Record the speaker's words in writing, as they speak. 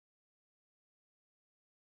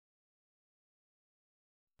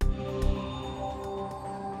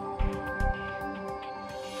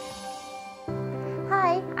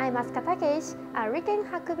Maska Takeshi, a RIKEN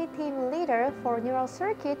Hakubi team leader for neural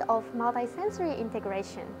circuit of multisensory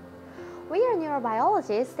integration. We are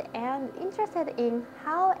neurobiologists and interested in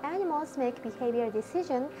how animals make behavior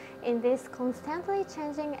decisions in this constantly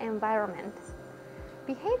changing environment.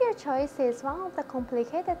 Behavior choice is one of the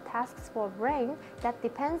complicated tasks for brain that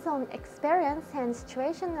depends on experience and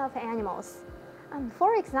situation of animals.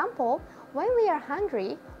 For example, when we are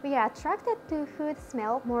hungry, we are attracted to food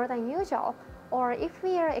smell more than usual, or if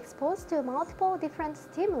we are exposed to multiple different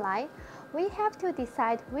stimuli, we have to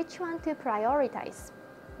decide which one to prioritize.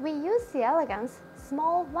 We use the elegans,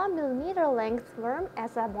 small 1 mm length worm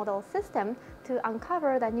as a model system to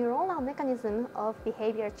uncover the neuronal mechanism of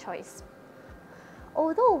behavior choice.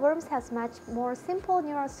 Although worms have much more simple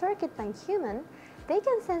neural circuit than human, they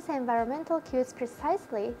can sense environmental cues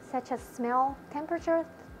precisely, such as smell, temperature,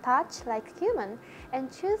 touch like human, and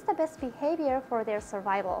choose the best behavior for their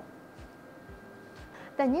survival.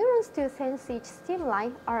 The neurons to sense each stimuli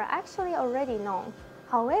are actually already known.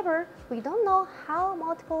 However, we don't know how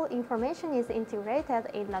multiple information is integrated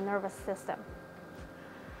in the nervous system.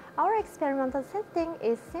 Our experimental setting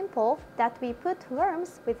is simple that we put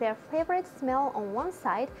worms with their favorite smell on one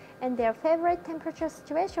side and their favorite temperature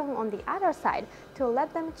situation on the other side to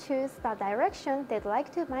let them choose the direction they'd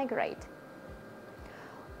like to migrate.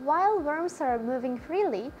 While worms are moving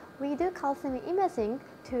freely, we do calcium imaging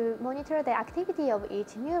to monitor the activity of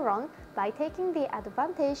each neuron by taking the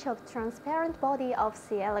advantage of transparent body of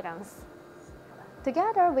C. elegans.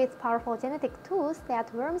 Together with powerful genetic tools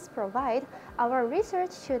that worms provide, our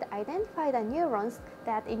research should identify the neurons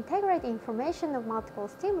that integrate information of multiple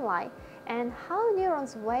stimuli and how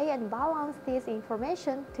neurons weigh and balance this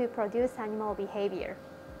information to produce animal behavior.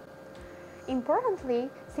 Importantly,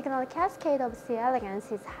 signal cascade of C.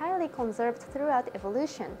 elegans is highly conserved throughout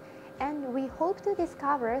evolution, and we hope to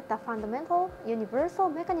discover the fundamental, universal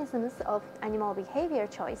mechanisms of animal behavior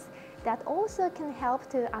choice that also can help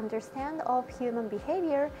to understand of human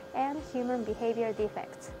behavior and human behavior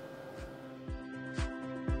defects.